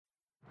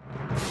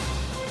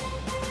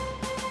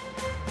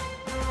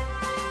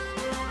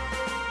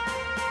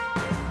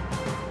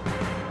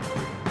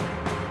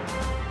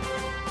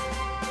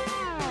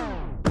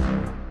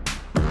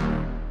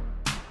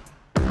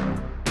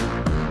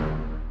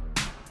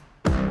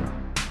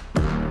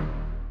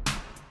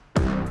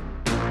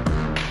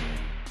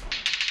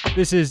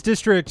This is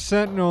District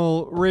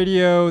Sentinel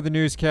Radio, the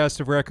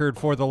newscast of record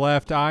for the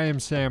left. I am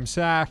Sam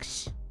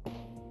Sachs.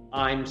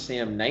 I'm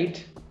Sam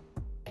Knight.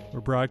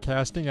 We're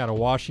broadcasting out of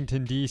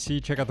Washington, D.C.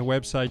 Check out the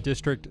website,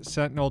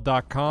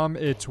 districtsentinel.com.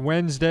 It's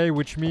Wednesday,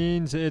 which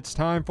means it's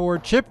time for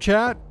Chip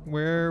Chat,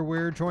 where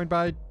we're joined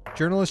by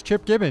journalist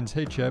Chip Gibbons.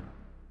 Hey, Chip.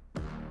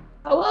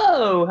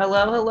 Hello.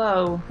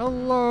 Hello.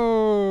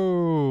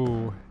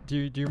 Do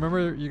you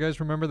remember? You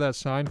guys remember that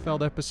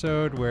Seinfeld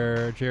episode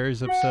where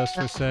Jerry's obsessed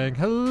with saying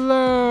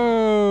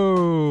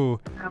hello?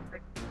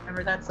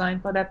 Remember that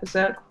Seinfeld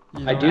episode?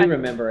 You I know, do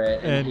remember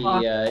it, and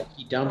and-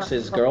 he dumps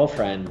his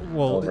girlfriend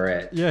over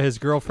it. Yeah, his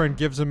girlfriend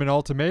gives him an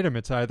ultimatum.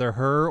 It's either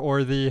her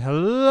or the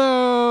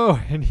hello,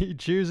 and he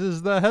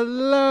chooses the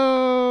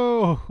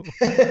hello.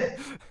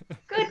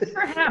 Good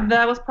for him.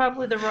 That was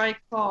probably the right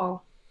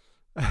call.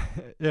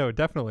 Yeah, it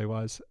definitely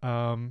was.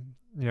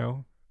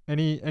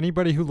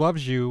 Anybody who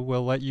loves you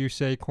will let you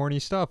say corny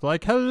stuff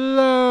like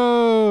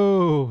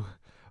hello.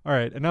 All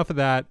right, enough of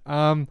that.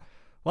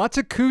 Lots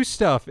of coup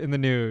stuff in the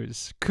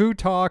news. Coup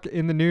talk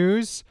in the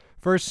news.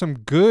 First, some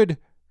good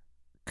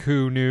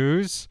coup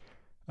news.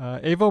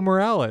 Evo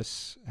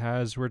Morales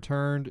has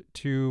returned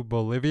to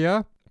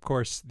Bolivia. Of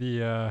course,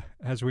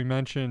 as we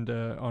mentioned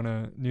on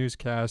a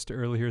newscast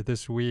earlier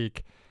this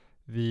week,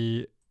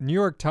 the New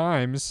York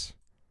Times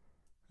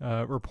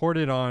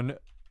reported on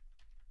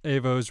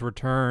Evo's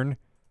return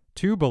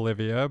to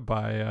Bolivia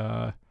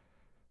by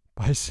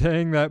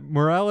saying that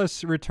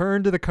Morales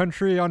returned to the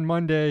country on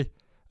Monday,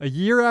 a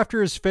year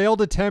after his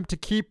failed attempt to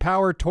keep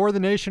power tore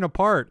the nation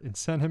apart and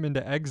sent him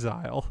into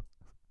exile.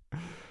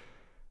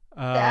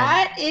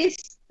 That is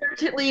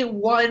certainly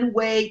one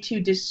way to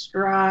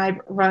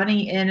describe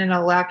running in an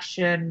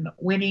election,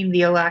 winning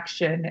the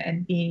election,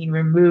 and being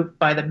removed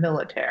by the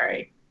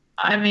military.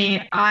 I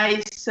mean,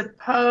 I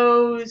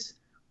suppose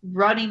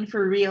running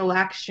for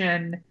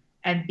re-election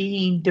and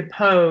being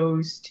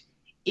deposed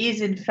is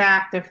in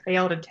fact a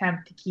failed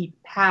attempt to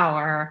keep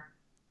power.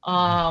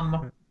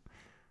 Not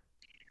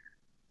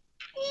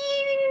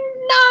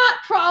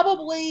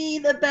probably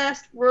the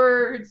best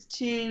words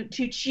to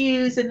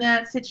choose in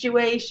that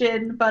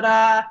situation,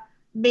 but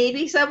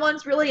maybe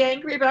someone's really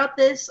angry about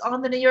this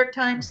on the New York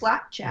Times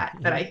Slack chat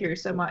that I hear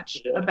so much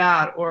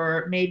about,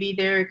 or maybe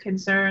their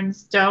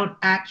concerns don't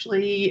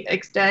actually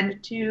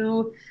extend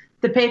to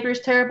the paper's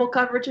terrible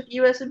coverage of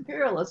U.S.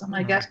 imperialism.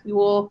 I guess we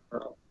will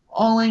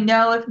only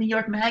know if New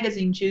York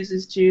Magazine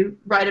chooses to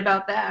write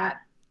about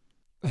that.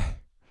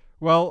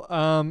 Well,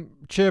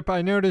 Chip,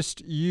 I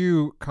noticed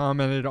you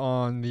commented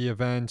on the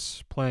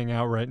events playing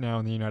out right now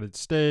in the United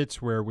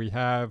States, where we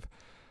have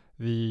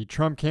the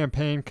Trump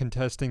campaign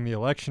contesting the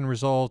election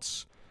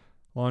results,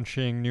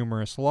 launching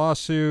numerous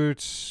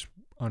lawsuits,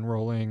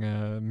 unrolling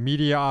a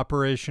media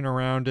operation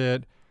around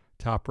it,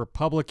 top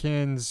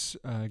Republicans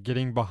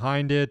getting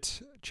behind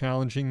it,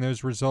 challenging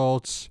those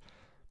results.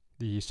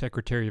 The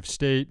Secretary of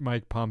State,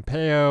 Mike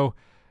Pompeo,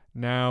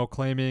 now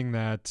claiming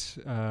that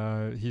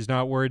he's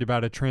not worried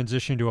about a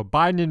transition to a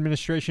Biden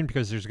administration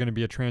because there's going to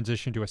be a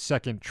transition to a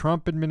second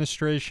Trump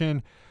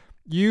administration.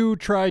 You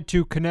tried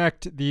to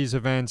connect these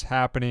events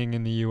happening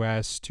in the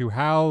U.S. to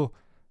how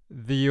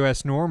the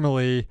U.S.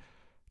 normally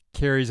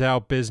carries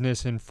out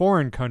business in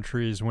foreign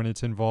countries when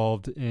it's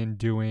involved in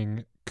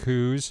doing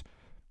coups.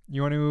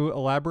 You want to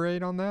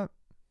elaborate on that?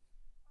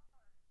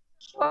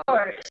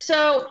 Sure.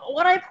 So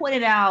what I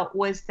pointed out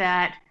was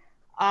that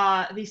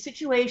the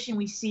situation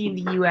we see in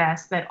the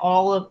U.S., that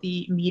all of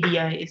the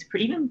media is,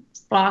 even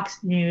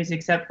Fox News,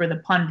 except for the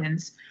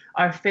pundits,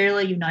 are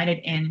fairly united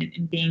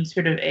in being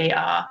sort of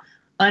a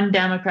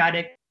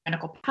undemocratic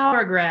tyrannical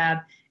power grab,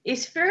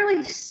 is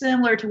fairly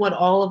similar to what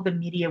all of the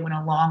media went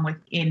along with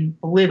in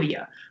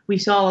Bolivia. We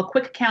saw a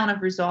quick count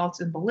of results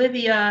in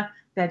Bolivia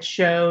that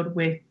showed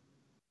with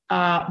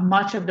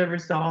much of the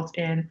results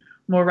in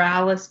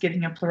Morales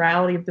getting a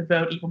plurality of the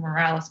vote, Evo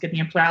Morales getting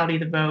a plurality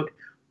of the vote,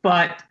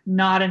 but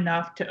not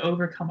enough to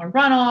overcome a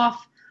runoff.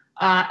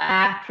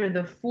 After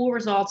the full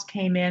results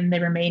came in,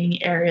 the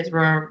remaining areas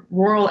were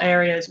rural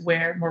areas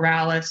where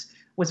Morales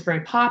was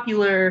very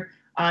popular.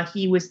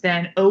 He was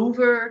then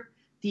over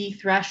the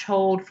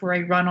threshold for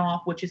a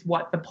runoff, which is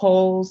what the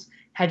polls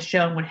had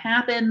shown would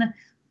happen.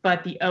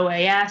 But the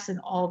OAS and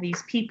all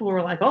these people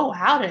were like, oh,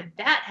 how did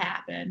that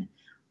happen?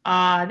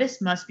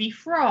 This must be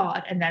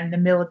fraud. And then the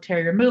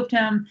military removed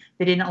him.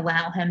 They didn't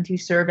allow him to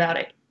serve out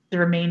the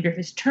remainder of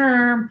his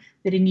term.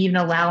 They didn't even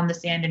allow him to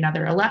stand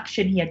another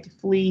election. He had to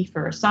flee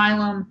for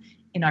asylum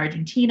in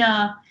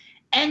Argentina.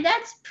 And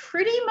that's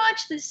pretty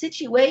much the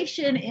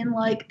situation in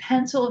like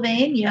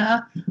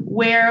Pennsylvania,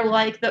 where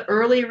like the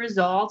early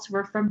results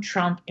were from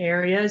Trump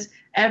areas.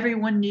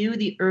 Everyone knew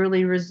the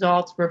early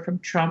results were from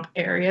Trump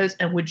areas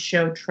and would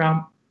show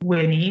Trump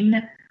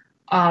winning,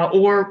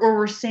 or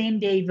were same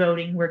day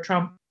voting where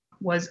Trump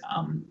was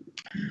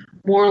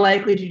more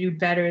likely to do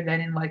better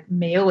than in like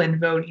mail-in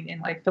voting in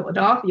like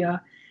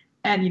Philadelphia.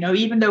 And, you know,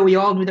 even though we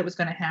all knew that was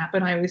going to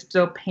happen, I was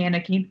so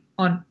panicking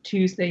on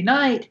Tuesday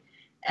night.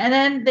 And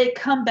then they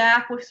come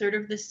back with sort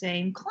of the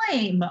same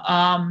claim.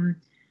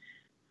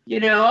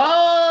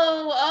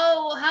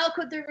 How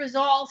could the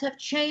results have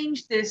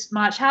changed this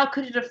much? How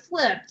could it have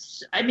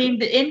flipped? I mean,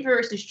 the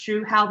inverse is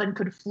true. How then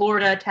could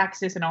Florida,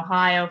 Texas, and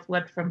Ohio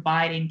flip from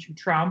Biden to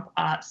Trump?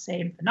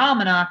 Same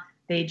phenomena.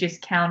 They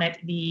just counted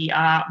the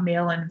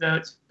mail-in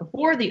votes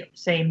before the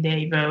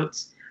same-day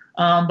votes.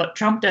 But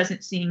Trump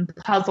doesn't seem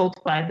puzzled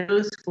by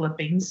those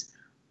flippings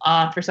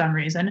for some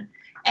reason.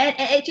 And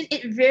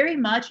it very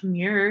much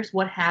mirrors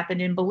what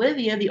happened in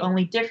Bolivia. The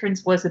only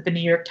difference was that the New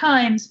York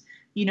Times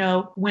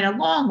went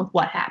along with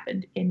what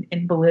happened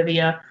in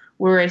Bolivia.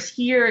 Whereas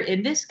here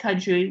in this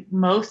country,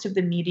 most of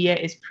the media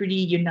is pretty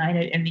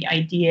united in the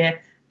idea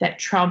that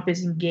Trump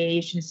is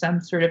engaged in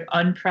some sort of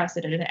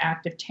unprecedented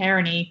act of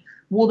tyranny.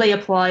 Will they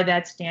apply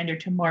that standard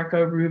to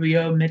Marco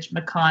Rubio, Mitch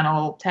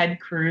McConnell, Ted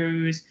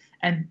Cruz,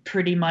 and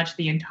pretty much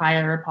the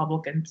entire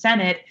Republican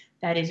Senate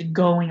that is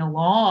going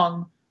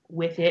along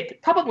with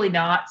it? Probably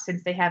not,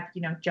 since they have,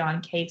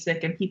 John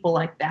Kasich and people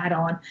like that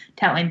on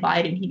telling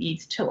Biden he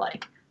needs to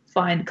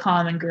find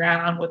common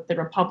ground with the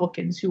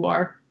Republicans who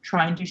are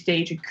trying to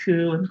stage a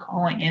coup and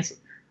calling his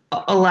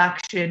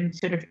election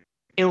sort of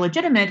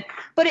illegitimate.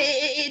 But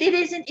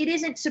it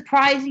isn't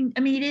surprising. I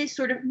mean, it is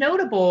sort of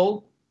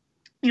notable,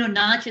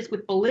 not just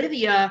with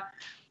Bolivia,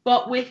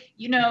 but with,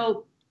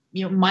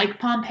 Mike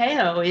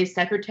Pompeo is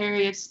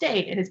Secretary of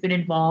State and has been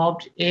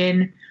involved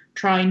in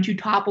trying to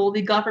topple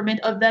the government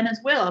of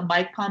Venezuela.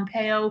 Mike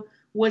Pompeo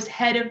was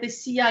head of the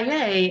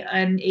CIA,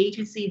 an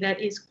agency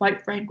that is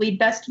quite frankly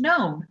best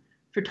known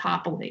for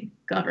toppling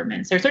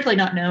governments. They're certainly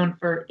not known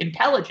for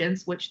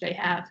intelligence, which they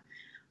have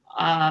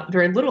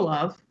very little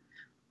of.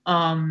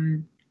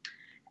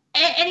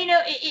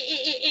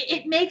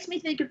 It makes me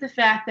think of the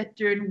fact that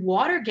during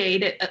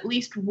Watergate, at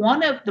least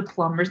one of the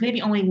plumbers,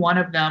 maybe only one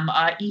of them,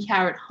 E.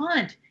 Howard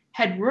Hunt,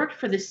 had worked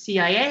for the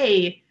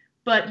CIA.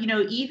 But,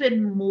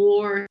 even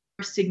more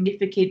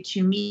significant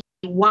to me,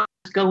 what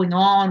was going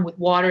on with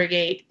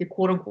Watergate, the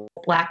quote-unquote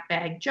black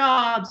bag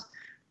jobs,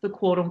 the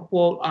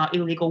quote-unquote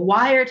illegal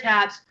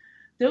wiretaps,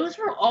 those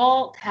were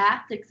all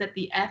tactics that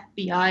the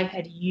FBI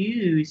had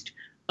used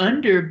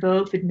under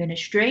both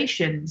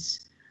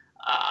administrations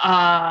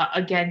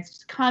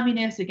against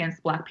communists,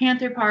 against Black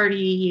Panther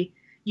Party,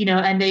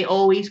 and they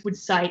always would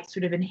cite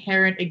sort of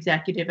inherent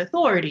executive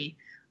authority.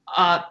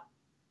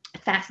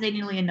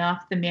 Fascinatingly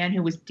enough, the man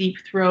who was Deep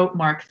Throat,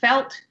 Mark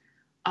Felt,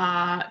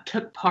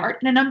 took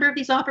part in a number of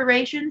these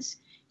operations.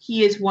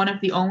 He is one of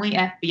the only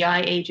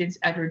FBI agents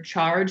ever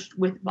charged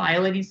with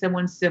violating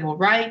someone's civil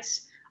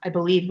rights. I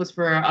believe was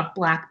for a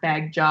black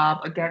bag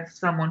job against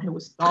someone who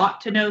was thought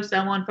to know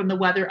someone from the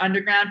Weather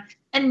Underground.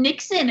 And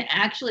Nixon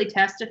actually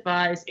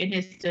testifies in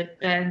his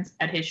defense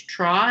at his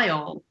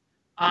trial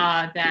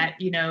that,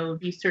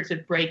 these sorts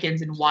of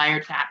break-ins and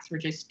wiretaps were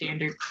just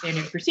standard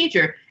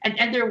procedure.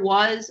 And there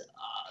was,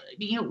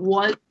 it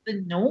was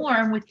the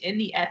norm within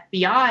the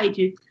FBI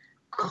to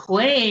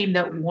claim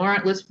that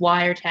warrantless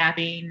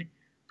wiretapping,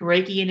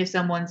 breaking into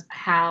someone's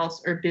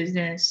house or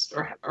business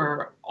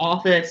or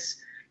office,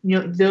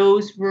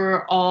 those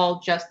were all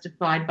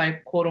justified by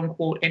quote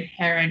unquote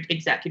inherent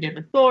executive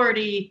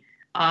authority.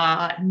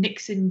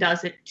 Nixon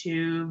does it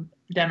to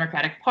the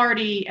Democratic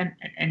Party and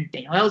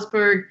Daniel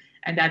Ellsberg,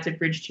 and that's a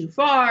bridge too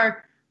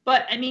far.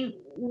 But I mean,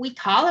 we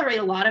tolerate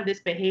a lot of this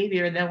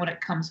behavior. And then when it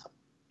comes,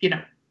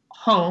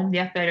 home, the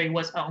FBI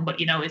was home,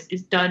 but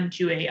is done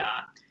to a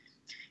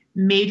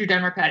major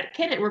Democratic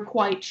candidate, we're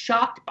quite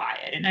shocked by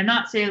it. And I'm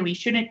not saying we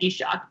shouldn't be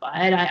shocked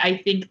by it.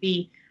 I think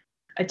the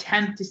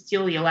attempt to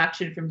steal the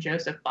election from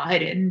Joseph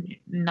Biden,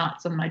 not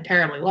someone I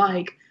terribly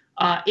like,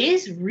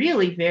 is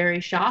really very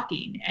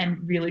shocking and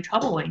really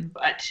troubling.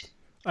 But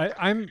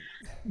I'm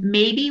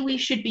maybe we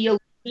should be a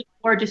little bit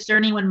more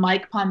discerning when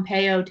Mike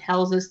Pompeo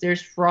tells us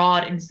there's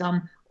fraud in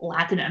some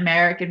Latin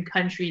American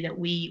country that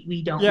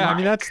we don't like. I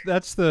mean,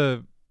 that's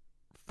the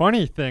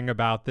funny thing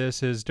about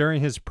this is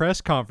during his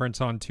press conference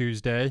on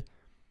Tuesday,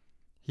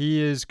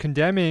 he is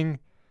condemning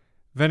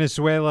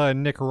Venezuela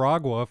and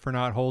Nicaragua for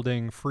not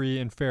holding free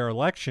and fair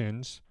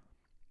elections.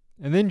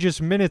 And then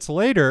just minutes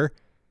later,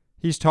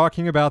 he's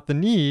talking about the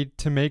need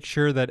to make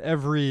sure that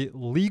every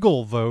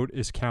legal vote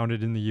is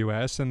counted in the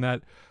U.S. and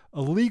that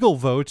illegal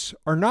votes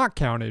are not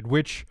counted,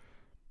 which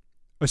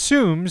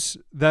assumes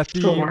that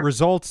the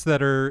results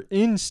that are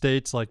in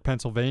states like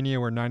Pennsylvania,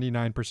 where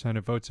 99%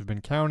 of votes have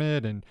been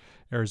counted, and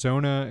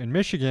Arizona and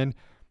Michigan,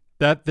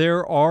 that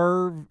there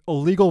are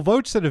illegal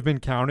votes that have been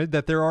counted,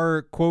 that there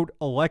are, quote,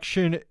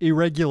 election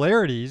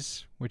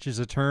irregularities, which is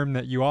a term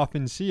that you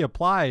often see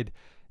applied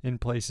in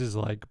places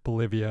like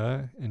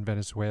Bolivia and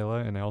Venezuela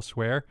and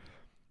elsewhere.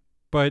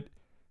 But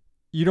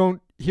you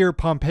don't hear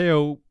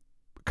Pompeo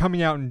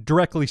coming out and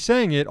directly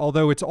saying it,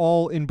 although it's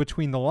all in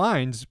between the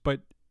lines.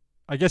 But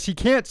I guess he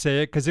can't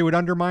say it because it would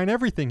undermine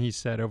everything he's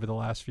said over the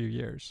last few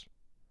years.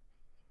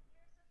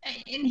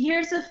 And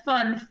here's a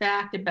fun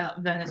fact about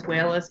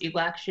Venezuela's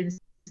elections.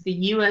 The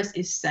U.S.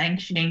 is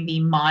sanctioning the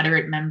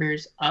moderate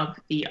members of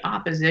the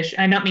opposition.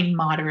 I don't mean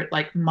moderate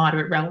like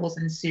moderate rebels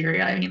in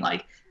Syria. I mean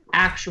like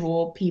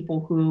actual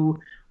people who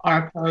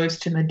are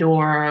opposed to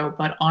Maduro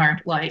but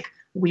aren't like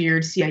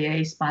weird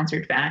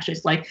CIA-sponsored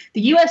fascists. Like,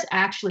 the U.S.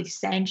 actually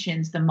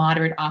sanctions the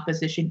moderate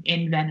opposition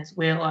in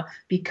Venezuela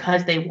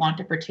because they want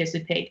to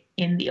participate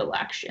in the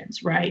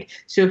elections, right?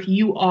 So if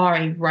you are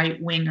a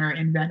right-winger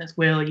in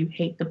Venezuela, you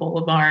hate the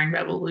Bolivarian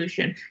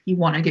Revolution, you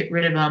want to get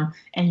rid of them,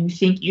 and you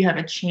think you have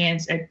a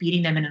chance at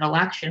beating them in an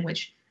election,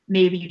 which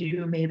maybe you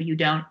do, maybe you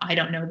don't, I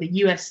don't know. The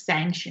U.S.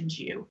 sanctions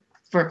you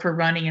for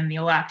running in the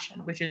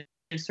election, which is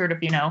sort of,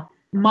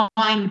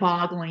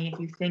 mind-boggling if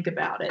you think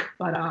about it.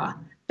 But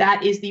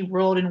that is the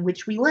world in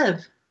which we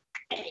live.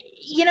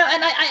 And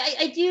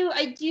I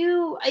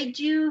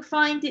do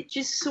find it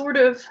just sort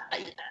of,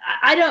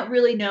 I don't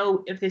really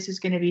know if this is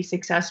going to be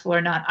successful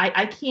or not.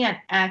 I can't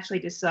actually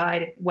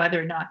decide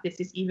whether or not this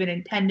is even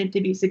intended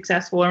to be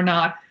successful or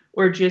not,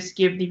 or just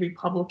give the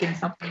Republicans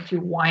something to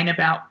whine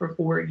about for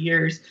 4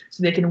 years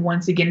so they can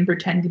once again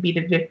pretend to be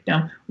the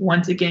victim,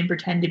 once again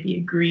pretend to be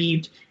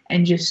aggrieved,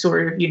 and just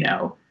sort of,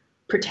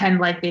 pretend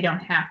like they don't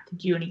have to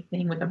do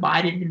anything with the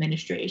Biden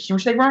administration,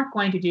 which they weren't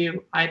going to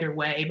do either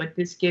way. But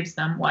this gives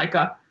them like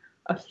a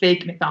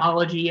fake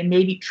mythology, and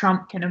maybe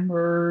Trump can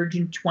emerge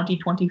in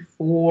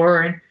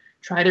 2024 and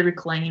try to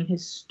reclaim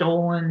his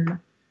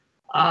stolen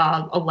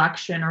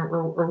election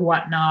or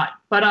whatnot.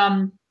 But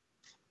I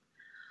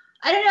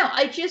don't know.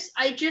 I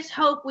just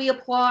hope we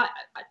apply.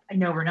 I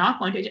know we're not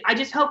going to. I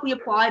just hope we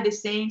apply the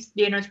same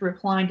standards we're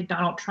applying to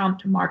Donald Trump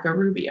to Marco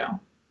Rubio.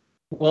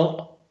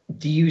 Well,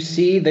 do you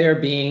see there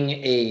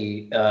being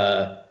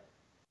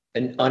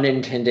an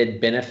unintended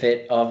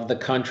benefit of the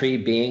country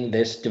being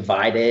this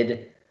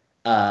divided,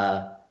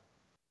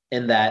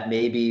 in that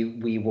maybe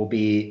we will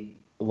be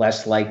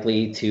less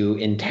likely to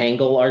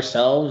entangle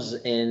ourselves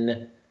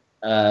in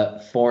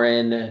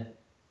foreign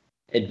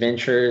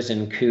adventures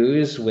and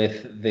coups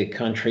with the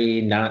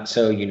country not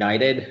so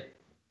united?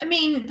 I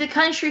mean, the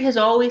country has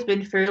always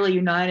been fairly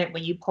united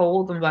when you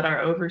poll them about our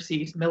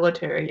overseas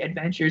military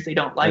adventures. They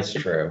don't like them.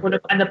 That's true.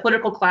 And the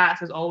political class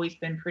has always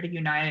been pretty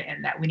united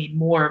in that we need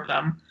more of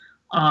them.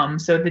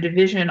 So the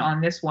division on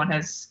this one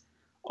has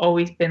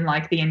always been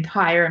like the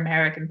entire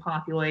American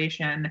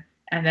population,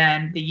 and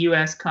then the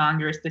U.S.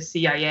 Congress, the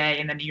CIA,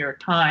 and the New York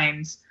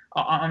Times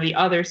on the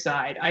other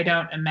side. I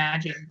don't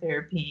imagine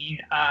there being.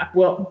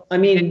 Well, I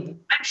mean,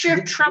 I'm sure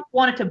if Trump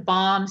wanted to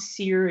bomb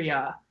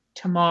Syria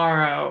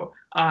tomorrow,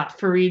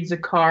 Fareed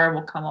Zakar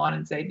will come on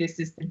and say this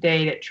is the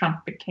day that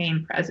Trump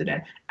became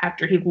president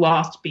after he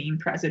lost being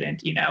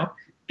president,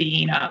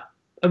 being a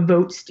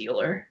vote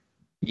stealer.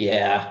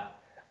 Yeah.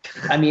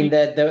 I mean,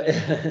 there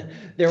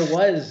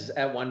was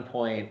at one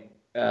point,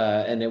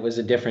 and it was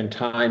a different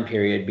time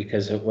period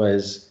because it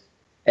was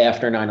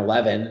after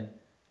 9/11,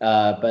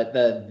 but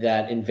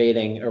that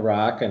invading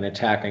Iraq and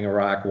attacking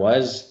Iraq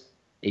was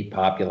a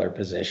popular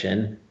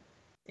position.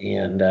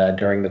 And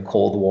during the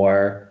Cold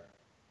War,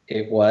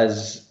 it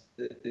was,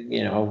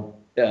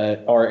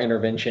 our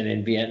intervention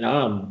in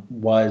Vietnam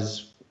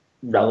was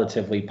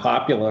relatively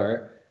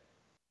popular.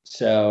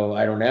 So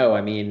I don't know.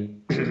 I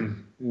mean,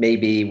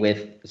 maybe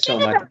with so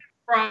much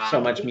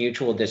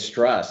mutual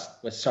distrust.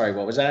 Sorry,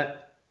 what was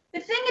that? The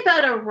thing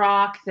about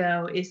Iraq,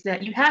 though, is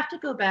that you have to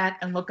go back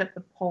and look at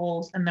the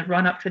polls and the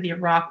run-up to the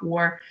Iraq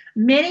War.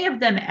 Many of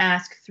them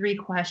ask 3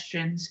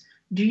 questions.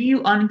 Do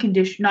you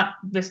not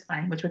this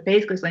language, but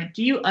basically saying,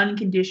 do you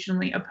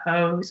unconditionally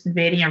oppose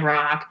invading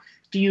Iraq?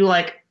 Do you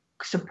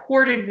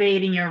support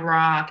invading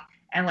Iraq?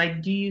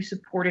 And do you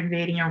support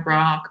invading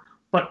Iraq,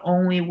 but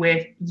only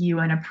with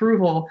UN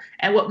approval?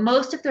 And what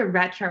most of the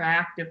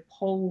retroactive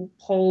poll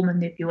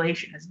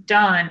manipulation has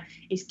done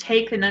is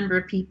take the number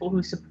of people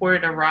who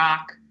supported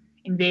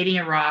invading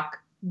Iraq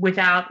with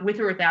or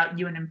without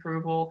UN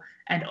approval,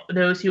 and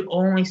those who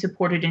only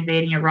supported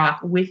invading Iraq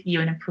with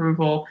UN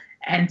approval,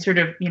 and sort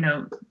of,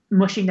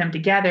 mushing them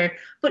together.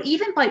 But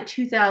even by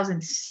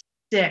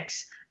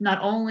 2006, not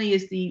only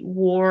is the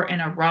war in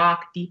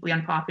Iraq deeply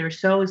unpopular,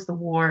 so is the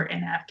war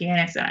in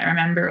Afghanistan. I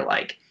remember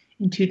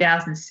in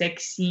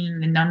 2006 seeing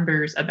the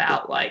numbers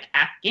about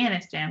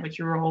Afghanistan, which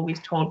you were always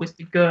told was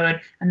the good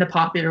and the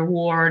popular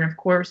war. And of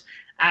course,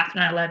 after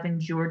 9/11,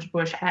 George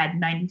Bush had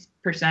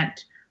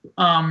 90%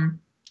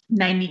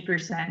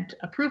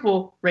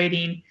 approval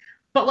rating.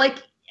 But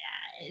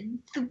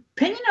the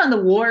opinion on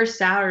the war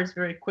sours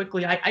very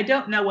quickly. I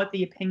don't know what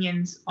the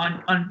opinions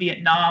on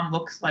Vietnam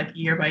looks like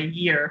year by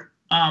year.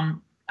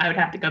 I would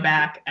have to go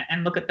back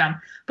and look at them.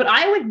 But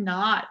I would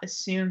not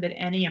assume that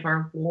any of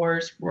our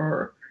wars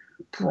were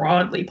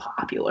broadly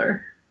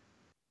popular.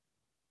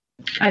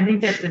 I think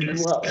that's a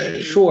mistake. Well,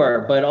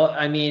 sure, but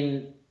I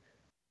mean,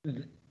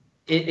 it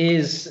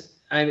is.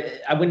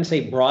 I wouldn't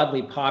say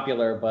broadly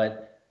popular,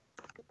 but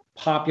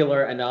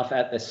popular enough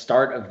at the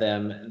start of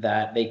them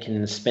that they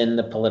can spend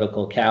the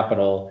political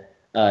capital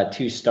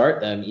to start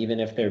them, even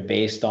if they're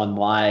based on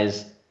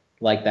lies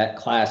like that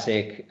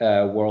classic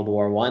World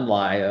War I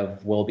lie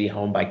of "we'll be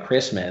home by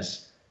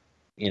Christmas,"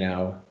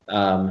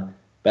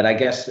 But I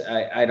guess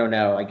I don't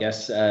know. I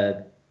guess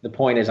the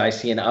point is I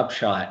see an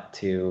upshot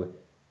to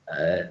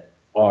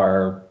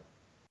our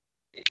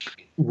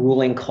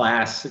ruling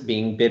class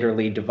being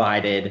bitterly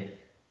divided,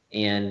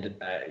 and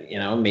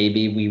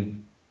maybe we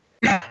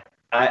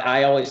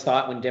I always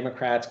thought when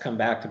Democrats come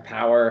back to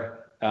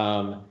power,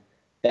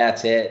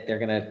 that's it. They're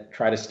going to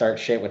try to start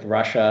shit with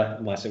Russia,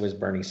 unless it was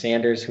Bernie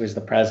Sanders who was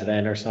the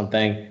president or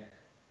something.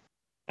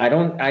 I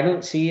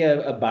don't see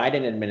a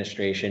Biden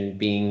administration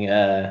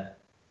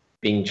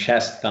being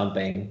chest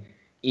thumping,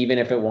 even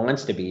if it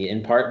wants to be,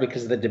 in part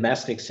because of the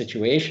domestic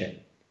situation.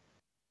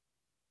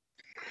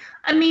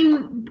 I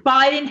mean,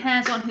 Biden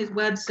has on his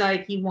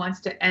website he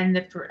wants to end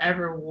the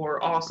forever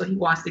war. Also, he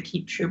wants to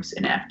keep troops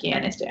in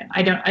Afghanistan.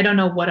 I don't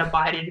know what a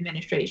Biden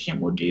administration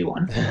will do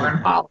on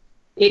foreign policy.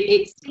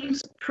 It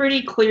seems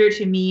pretty clear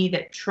to me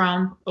that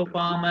Trump,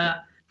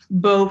 Obama,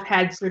 both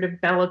had sort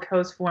of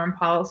bellicose foreign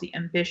policy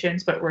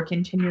ambitions, but were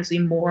continuously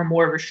more and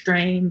more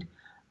restrained.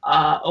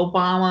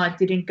 Obama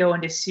didn't go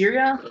into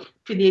Syria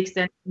to the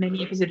extent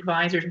many of his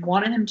advisors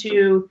wanted him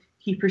to.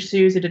 He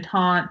pursues a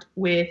detente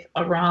with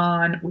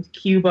Iran, with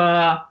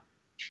Cuba.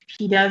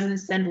 He doesn't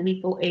send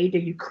lethal aid to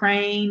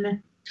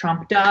Ukraine.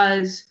 Trump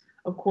does.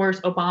 Of course,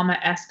 Obama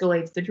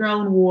escalates the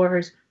drone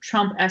wars.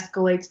 Trump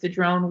escalates the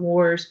drone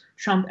wars.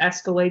 Trump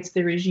escalates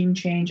the regime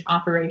change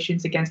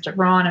operations against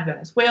Iran and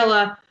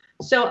Venezuela.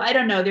 So I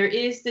don't know. There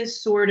is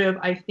this sort of,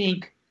 I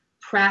think,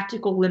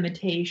 practical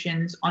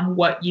limitations on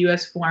what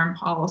U.S. foreign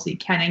policy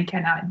can and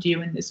cannot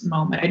do in this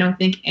moment. I don't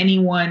think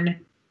anyone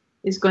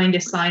is going to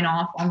sign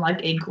off on like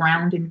a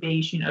ground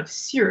invasion of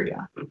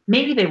Syria.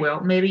 Maybe they will.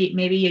 Maybe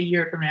a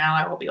year from now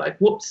I will be like,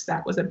 whoops,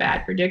 that was a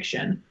bad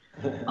prediction.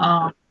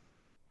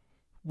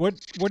 What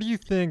do you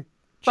think,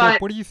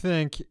 Chip? What do you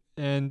think?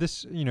 And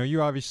this,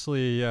 you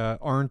obviously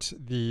aren't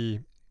the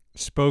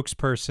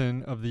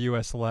spokesperson of the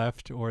U.S.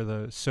 left or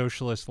the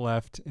socialist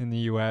left in the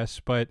U.S.,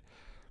 but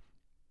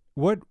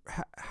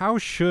how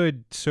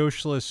should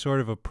socialists sort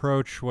of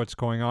approach what's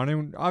going on?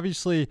 And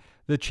obviously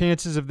the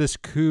chances of this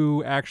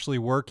coup actually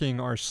working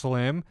are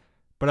slim,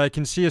 but I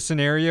can see a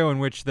scenario in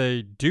which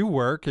they do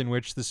work, in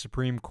which the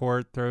Supreme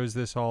Court throws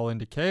this all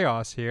into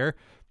chaos here.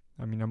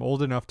 I mean, I'm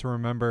old enough to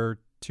remember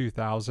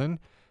 2000,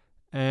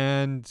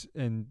 and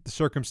the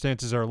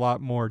circumstances are a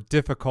lot more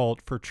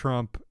difficult for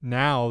Trump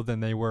now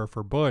than they were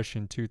for Bush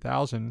in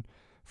 2000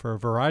 for a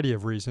variety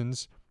of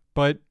reasons.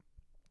 But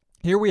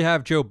here we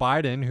have Joe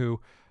Biden,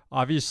 who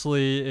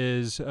obviously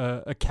is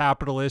a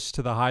capitalist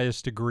to the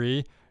highest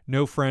degree,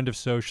 no friend of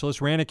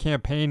socialists, ran a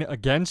campaign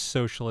against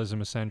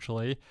socialism,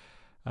 essentially,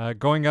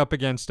 going up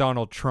against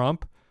Donald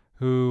Trump,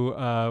 who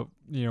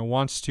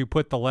wants to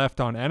put the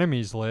left on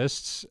enemies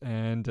lists,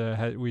 and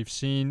we've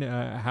seen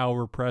how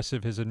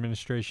repressive his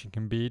administration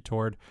can be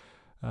toward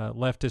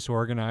leftist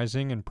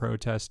organizing and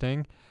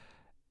protesting.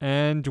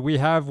 And we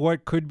have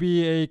what could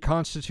be a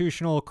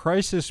constitutional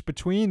crisis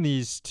between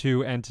these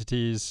two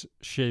entities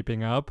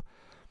shaping up.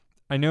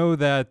 I know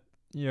that,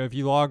 if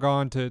you log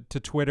on to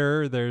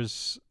Twitter,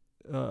 there's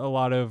a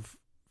lot of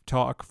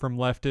talk from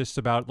leftists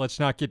about let's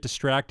not get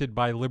distracted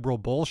by liberal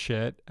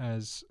bullshit,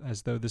 as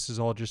though this is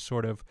all just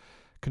sort of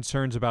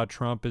concerns about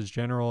Trump as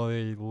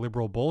generally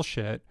liberal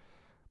bullshit.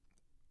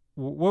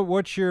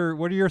 What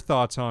are your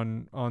thoughts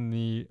on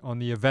the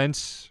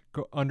events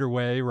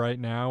underway right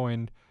now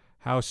and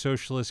how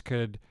socialists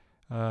could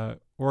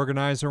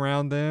organize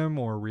around them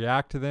or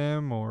react to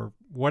them or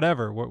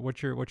whatever?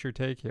 What's your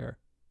take here?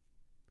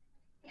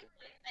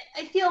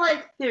 I feel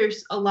like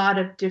there's a lot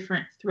of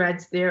different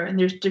threads there, and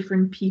there's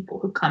different people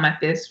who come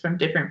at this from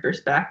different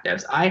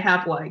perspectives. I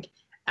have like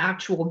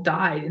actual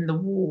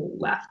dyed-in-the-wool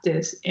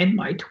leftists in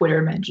my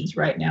Twitter mentions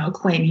right now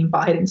claiming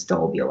Biden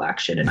stole the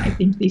election, and I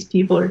think these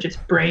people are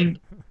just brain.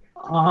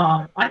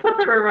 I thought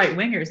they were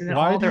right-wingers, and then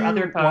all their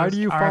other posts why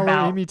do you follow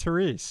about Amy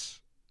Therese?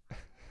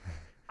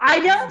 I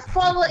don't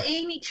follow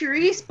Amy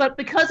Therese, but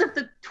because of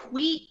the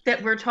tweet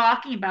that we're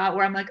talking about,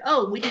 where I'm like,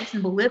 oh, we did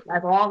some Bolivia, I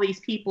have all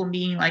these people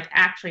being like,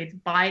 actually, it's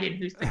Biden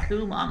who's the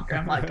coup monger.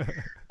 I'm like,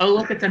 oh,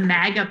 look, it's a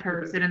MAGA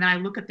person. And then I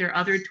look at their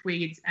other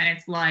tweets, and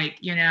it's like,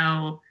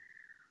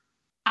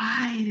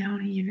 I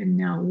don't even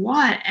know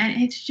what.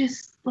 And it's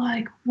just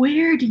like,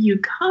 where do you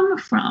come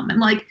from? And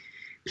like,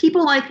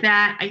 people like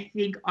that, I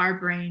think, are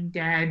brain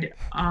dead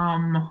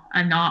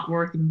and not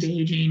worth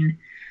engaging.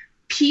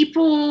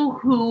 People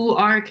who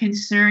are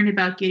concerned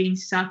about getting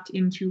sucked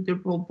into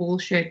liberal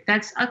bullshit,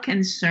 that's a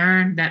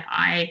concern that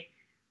I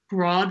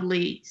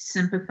broadly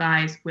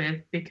sympathize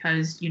with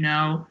because,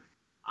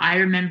 I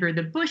remember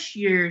the Bush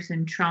years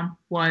and Trump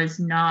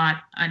was not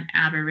an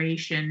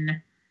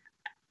aberration.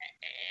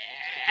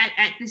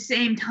 At the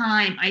same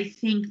time, I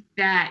think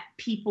that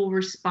people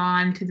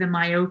respond to the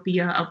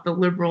myopia of the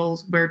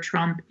liberals where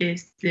Trump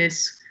is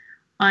this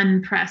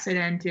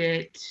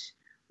unprecedented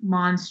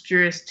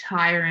monstrous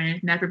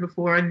tyrant. Never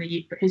before in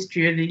the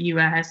history of the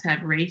U.S.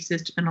 have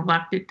racists been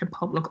elected to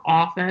public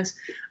office.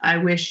 I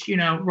wish,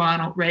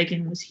 Ronald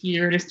Reagan was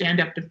here to stand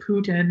up to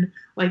Putin.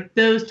 Like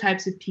those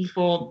types of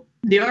people,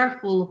 they are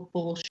full of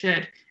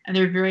bullshit and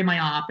they're very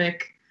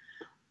myopic.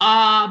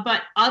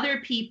 But other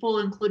people,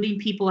 including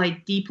people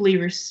I deeply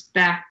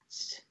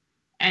respect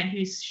and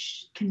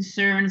whose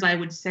concerns I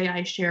would say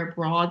I share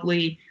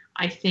broadly,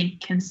 I think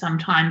can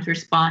sometimes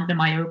respond to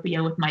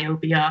myopia with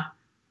myopia.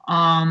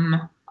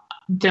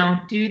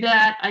 Don't do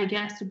that, I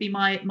guess, would be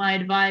my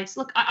advice.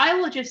 Look, I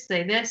will just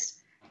say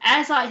this.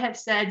 As I have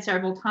said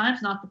several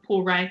times, not to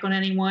pull rank on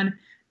anyone,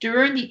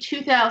 during the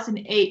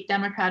 2008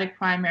 Democratic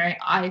primary,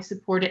 I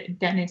supported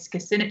Dennis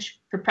Kucinich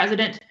for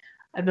president.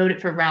 I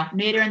voted for Ralph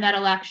Nader in that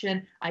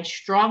election. I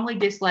strongly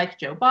disliked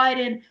Joe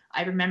Biden.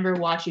 I remember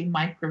watching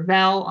Mike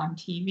Gravel on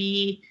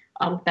TV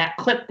with that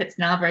clip that's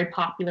now very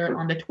popular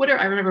on the Twitter.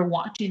 I remember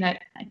watching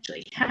that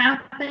actually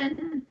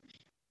happen.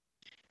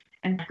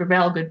 And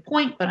Gravel, good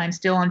point, but I'm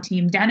still on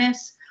Team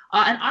Dennis.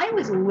 And I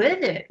was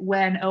livid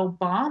when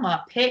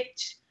Obama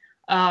picked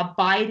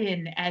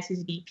Biden as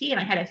his VP, and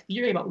I had a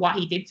theory about why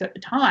he did so at the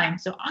time.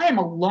 So I am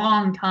a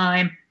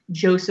long-time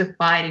Joseph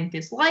Biden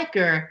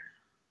disliker.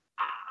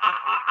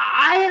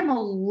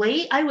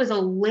 I was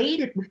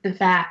elated with the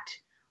fact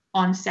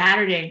on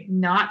Saturday,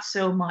 not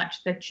so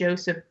much that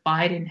Joseph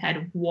Biden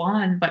had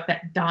won, but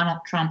that Donald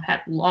Trump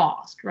had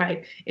lost,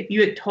 right? If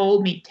you had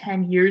told me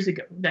 10 years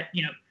ago that,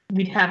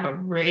 we'd have a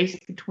race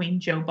between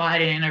Joe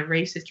Biden and a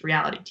racist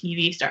reality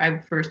TV star, I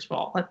would, first of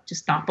all, have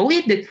just not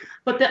believed it.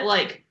 But that,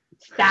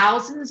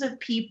 thousands of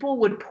people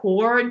would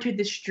pour into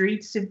the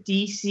streets of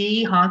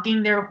D.C.,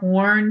 honking their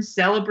horns,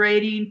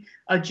 celebrating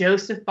a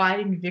Joseph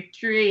Biden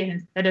victory, and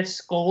instead of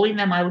scolding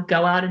them, I would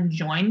go out and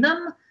join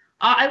them.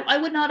 I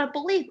would not have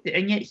believed it.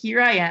 And yet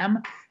here I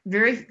am,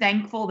 very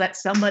thankful that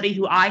somebody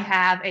who I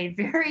have a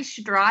very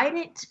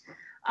strident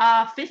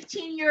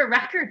 15-year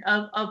record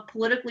of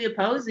politically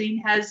opposing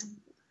has,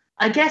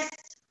 I guess,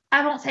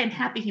 I won't say I'm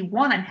happy he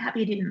won. I'm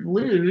happy he didn't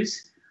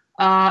lose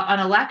an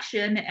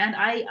election. And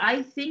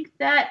I think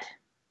that,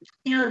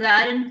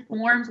 that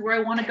informs where I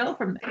want to go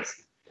from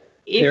this.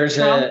 There's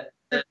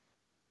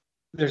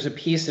a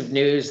piece of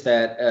news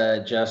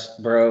that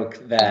just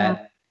broke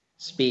that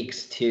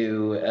speaks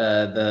to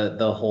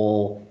the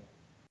whole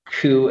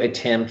coup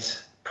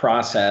attempt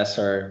process,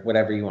 or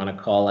whatever you want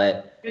to call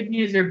it. Good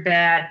news or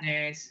bad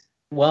news?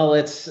 Well,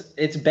 it's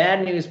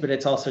bad news, but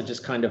it's also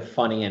just kind of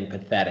funny and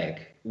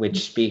pathetic,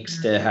 which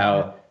speaks to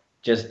how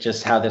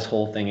just how this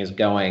whole thing is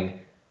going.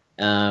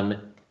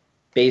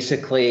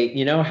 Basically,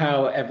 you know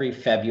how every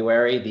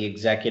February the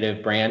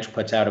executive branch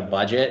puts out a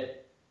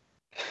budget?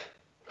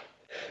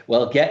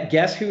 Well,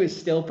 guess who is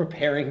still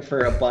preparing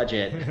for a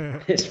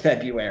budget this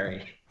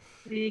February?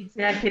 The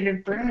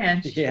executive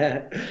branch.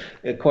 Yeah.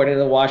 According to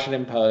the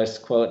Washington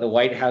Post, quote, the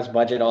White House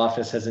Budget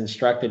Office has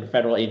instructed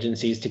federal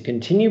agencies to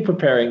continue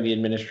preparing the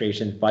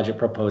administration's budget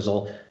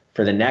proposal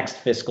for the next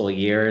fiscal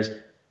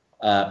year.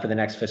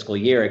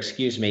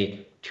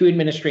 Two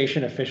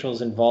administration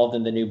officials involved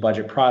in the new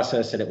budget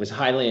process said it was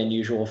highly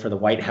unusual for the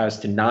White House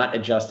to not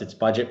adjust its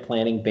budget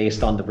planning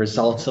based on the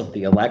results of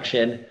the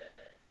election.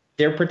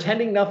 They're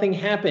pretending nothing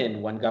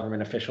happened, one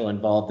government official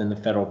involved in the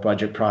federal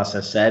budget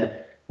process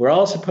said. We're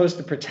all supposed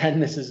to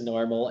pretend this is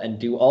normal and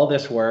do all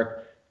this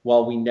work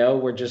while we know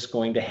we're just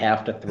going to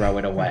have to throw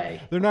it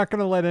away. They're not going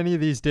to let any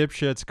of these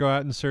dipshits go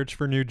out and search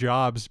for new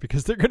jobs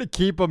because they're going to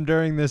keep them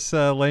during this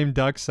lame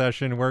duck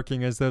session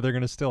working as though they're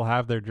going to still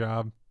have their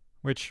job,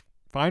 which,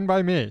 fine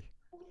by me.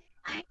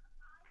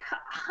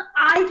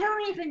 I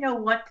don't even know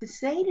what to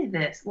say to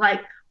this.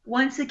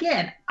 Once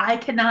again, I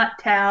cannot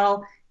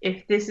tell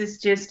if this is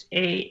just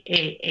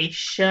a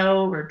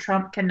show where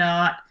Trump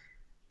cannot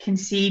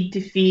concede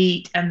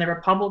defeat and the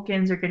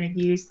Republicans are going to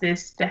use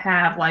this to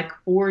have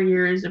 4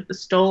 years of the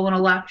stolen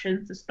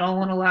elections,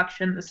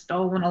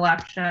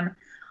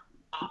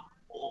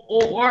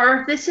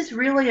 or if this is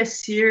really a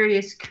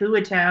serious coup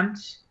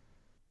attempt.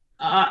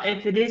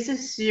 If it is a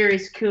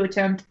serious coup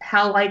attempt,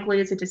 how likely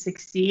is it to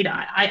succeed?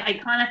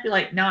 I kind of feel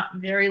like not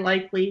very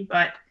likely,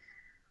 but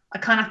I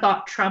kind of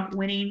thought Trump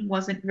winning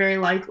wasn't very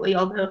likely.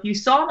 Although if you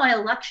saw my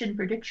election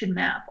prediction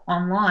map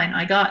online,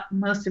 I got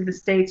most of the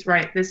states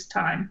right this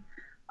time.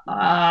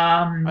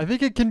 I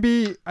think it can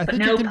be.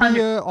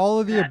 All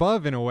of the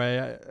above in a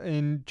way.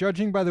 And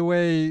judging by the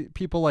way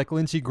people like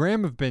Lindsey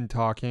Graham have been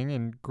talking,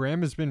 and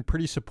Graham has been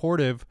pretty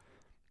supportive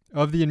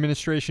of the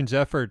administration's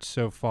efforts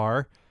so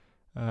far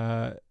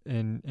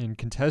in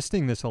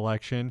contesting this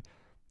election.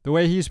 The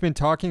way he's been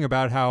talking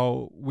about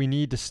how we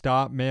need to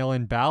stop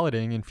mail-in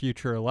balloting in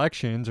future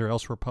elections, or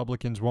else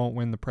Republicans won't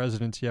win the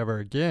presidency ever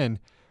again.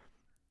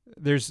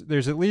 There's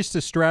at least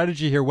a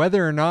strategy here.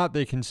 Whether or not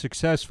they can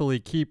successfully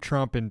keep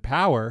Trump in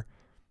power,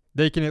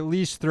 they can at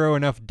least throw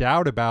enough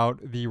doubt about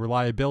the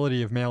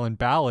reliability of mail-in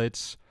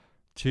ballots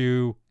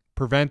to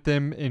prevent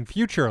them in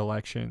future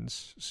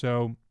elections.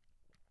 So,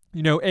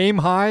 aim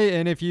high,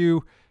 and if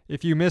you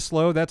miss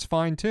low, that's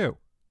fine too.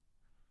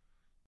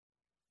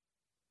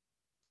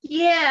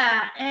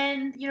 Yeah,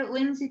 and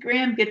Lindsey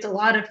Graham gets a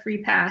lot of free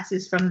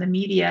passes from the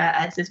media,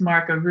 as does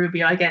Marco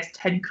Rubio. I guess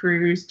Ted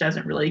Cruz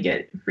doesn't really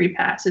get free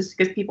passes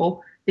because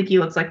people think he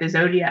looks like the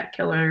Zodiac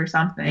killer or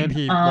something. And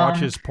he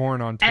watches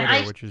porn on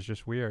Twitter, which is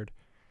just weird.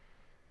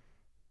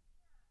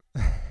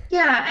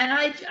 Yeah, and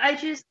I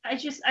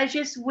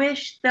just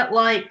wish that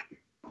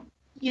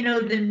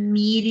the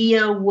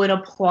media would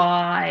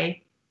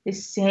apply the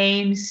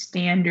same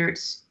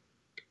standards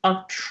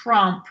of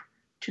Trump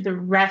to the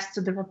rest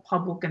of the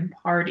Republican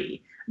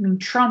Party. I mean,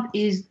 Trump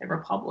is the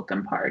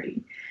Republican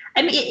Party.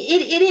 I mean,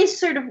 it is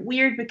sort of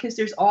weird because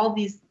there's all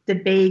these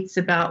debates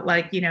about,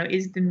 like,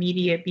 is the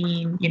media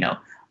being,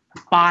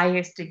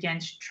 biased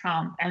against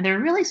Trump? And they're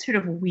really sort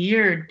of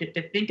weird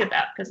to think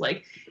about because,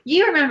 like,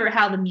 you remember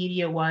how the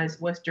media was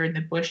during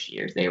the Bush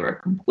years. They were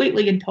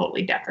completely and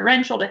totally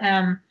deferential to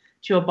him,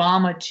 to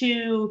Obama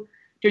too.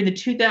 During the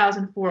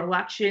 2004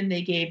 election,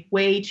 they gave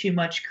way too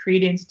much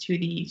credence to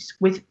the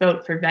Swift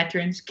Vote for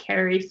Veterans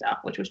Kerry stuff,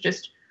 which was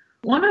just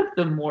one of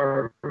the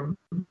more and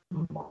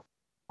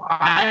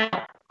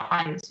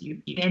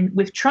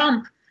with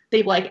Trump,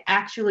 they've like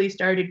actually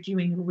started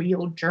doing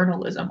real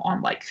journalism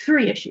on like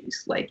 3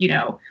 issues, like,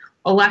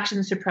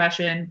 election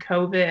suppression,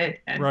 COVID,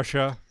 and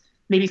Russia,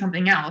 maybe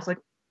something else. Like,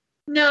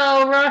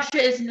 no, Russia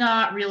is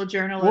not real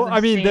journalism. Well, I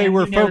mean, Sam. they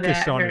were You know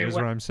focused that on it, very is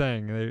well. what I'm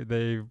saying.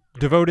 They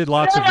devoted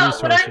lots of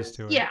resources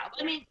to it. Yeah,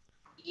 I mean,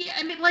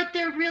 like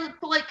they're really,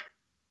 but like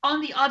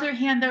on the other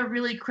hand, they're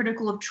really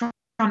critical of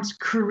Trump's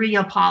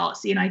Korea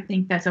policy, and I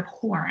think that's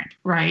abhorrent,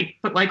 right?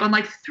 But like on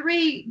like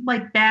 3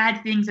 like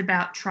bad things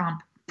about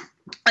Trump,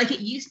 like it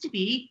used to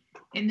be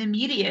in the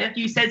media, if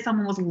you said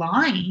someone was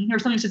lying or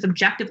something's just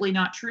objectively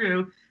not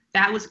true,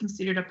 that was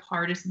considered a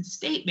partisan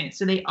statement.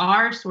 So they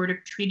are sort of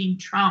treating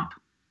Trump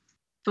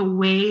the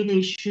way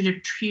they should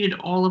have treated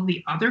all of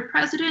the other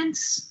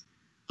presidents.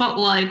 But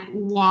like,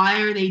 why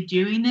are they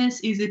doing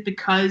this? Is it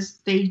because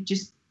they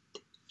just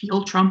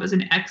feel Trump as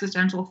an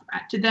existential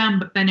threat to them?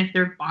 But then if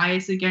their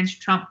bias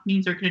against Trump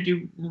means they're going to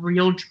do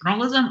real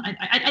journalism,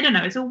 I don't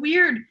know. It's a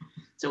weird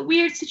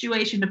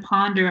situation to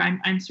ponder.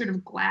 I'm sort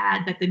of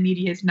glad that the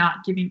media is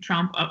not giving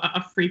Trump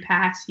a free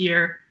pass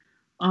here.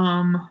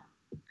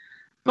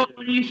 But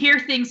when you hear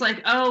things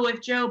like, oh, if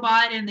Joe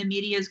Biden, the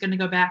media is going to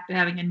go back to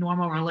having a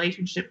normal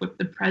relationship with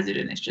the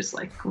president, it's just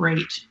like,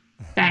 great.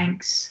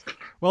 Thanks.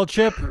 Well,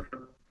 Chip,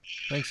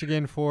 thanks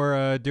again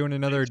for doing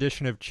another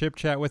edition of Chip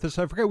Chat with us.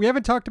 I forgot, we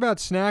haven't talked about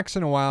snacks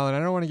in a while, and I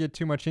don't want to get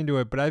too much into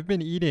it, but I've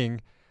been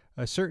eating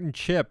a certain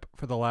chip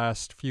for the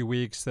last few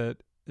weeks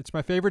that it's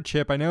my favorite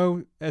chip. I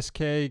know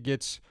SK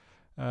gets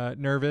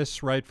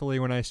nervous, rightfully,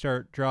 when I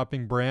start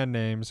dropping brand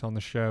names on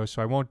the show,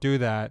 so I won't do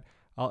that.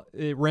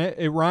 It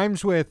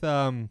rhymes with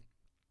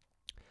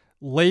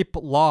Lape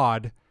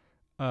Laud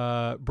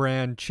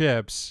brand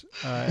chips.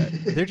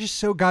 They're just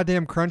so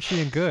goddamn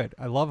crunchy and good.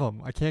 I love them.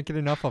 I can't get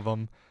enough of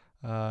them.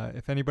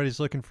 If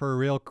anybody's looking for a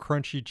real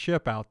crunchy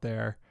chip out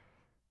there,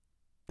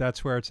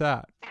 that's where it's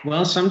at.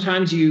 Well,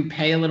 sometimes you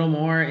pay a little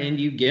more and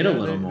you get a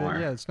little more.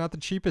 Yeah, it's not the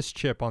cheapest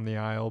chip on the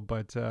aisle,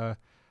 but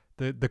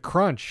the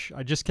crunch.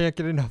 I just can't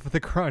get enough of the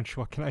crunch.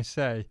 What can I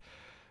say?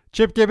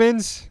 Chip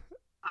Gibbons.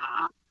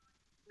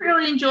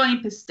 Really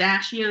enjoying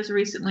pistachios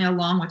recently,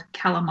 along with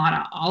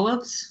Kalamata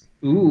olives.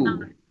 Ooh.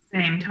 Not at the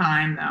same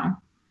time, though.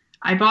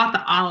 I bought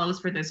the olives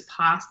for this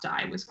pasta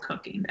I was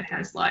cooking that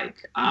has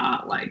like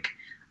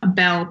a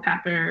bell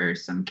pepper,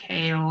 some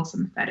kale,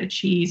 some feta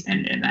cheese,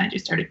 and I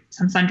just started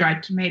some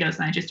sun-dried tomatoes,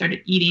 and I just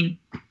started eating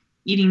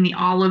the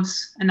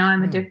olives, and now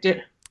I'm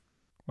addicted.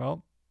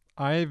 Well,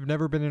 I've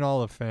never been an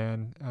olive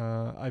fan.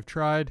 I've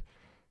tried,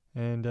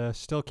 and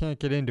still can't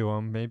get into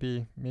them.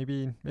 Maybe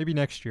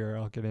next year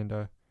I'll get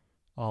into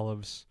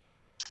olives.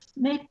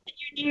 Make your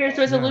New Year's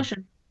resolution.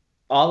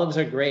 Yeah. Olives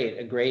are great.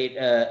 A great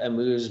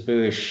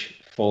amuse-bouche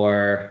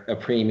for a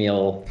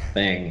pre-meal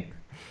thing.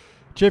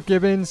 Chip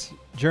Gibbons,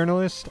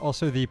 journalist,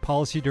 also the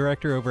policy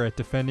director over at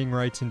Defending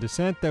Rights in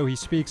Dissent, though he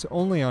speaks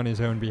only on his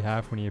own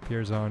behalf when he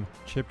appears on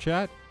Chip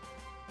Chat.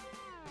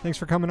 Thanks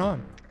for coming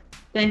on.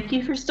 Thank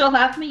you for still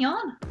having me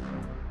on.